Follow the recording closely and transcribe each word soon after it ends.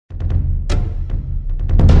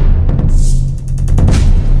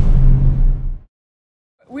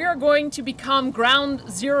are going to become ground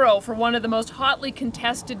zero for one of the most hotly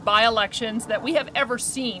contested by-elections that we have ever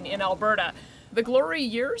seen in Alberta. The glory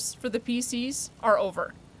years for the PCs are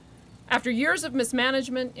over. After years of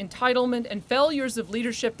mismanagement, entitlement, and failures of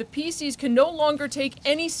leadership, the PCs can no longer take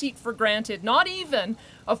any seat for granted, not even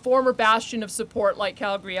a former bastion of support like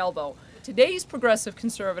Calgary-Elbow. Today's progressive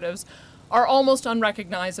Conservatives are almost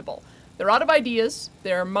unrecognizable. They're out of ideas,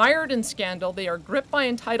 they're mired in scandal, they are gripped by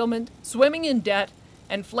entitlement, swimming in debt,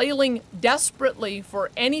 and flailing desperately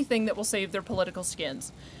for anything that will save their political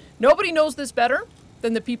skins. Nobody knows this better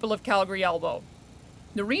than the people of Calgary-Elbow.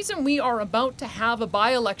 The reason we are about to have a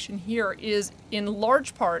by-election here is in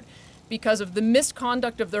large part because of the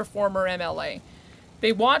misconduct of their former MLA.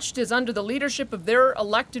 They watched as under the leadership of their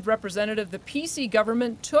elected representative, the PC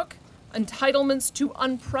government took entitlements to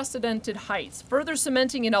unprecedented heights, further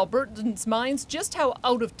cementing in Albertans' minds just how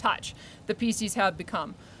out of touch the PCs have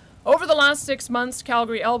become. Over the last 6 months,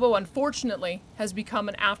 Calgary-Elbow, unfortunately, has become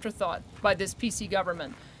an afterthought by this PC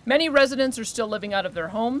government. Many residents are still living out of their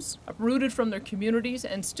homes, uprooted from their communities,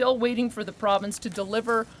 and still waiting for the province to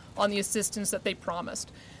deliver on the assistance that they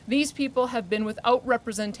promised. These people have been without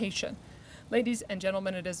representation. Ladies and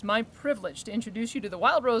gentlemen, it is my privilege to introduce you to the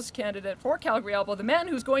Wildrose candidate for Calgary-Elbow, the man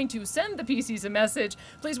who's going to send the PCs a message.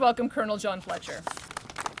 Please welcome Colonel John Fletcher.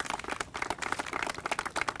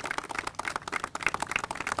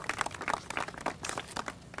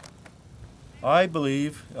 I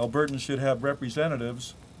believe Albertans should have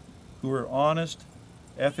representatives who are honest,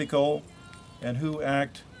 ethical, and who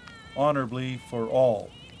act honorably for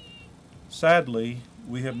all. Sadly,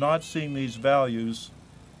 we have not seen these values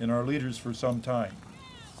in our leaders for some time.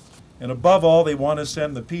 And above all, they want to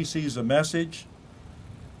send the PCs a message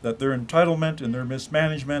that their entitlement and their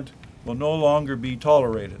mismanagement will no longer be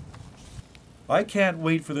tolerated. I can't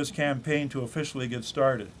wait for this campaign to officially get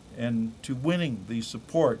started and to winning the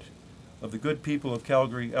support of the good people of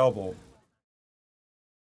Calgary-Elbow.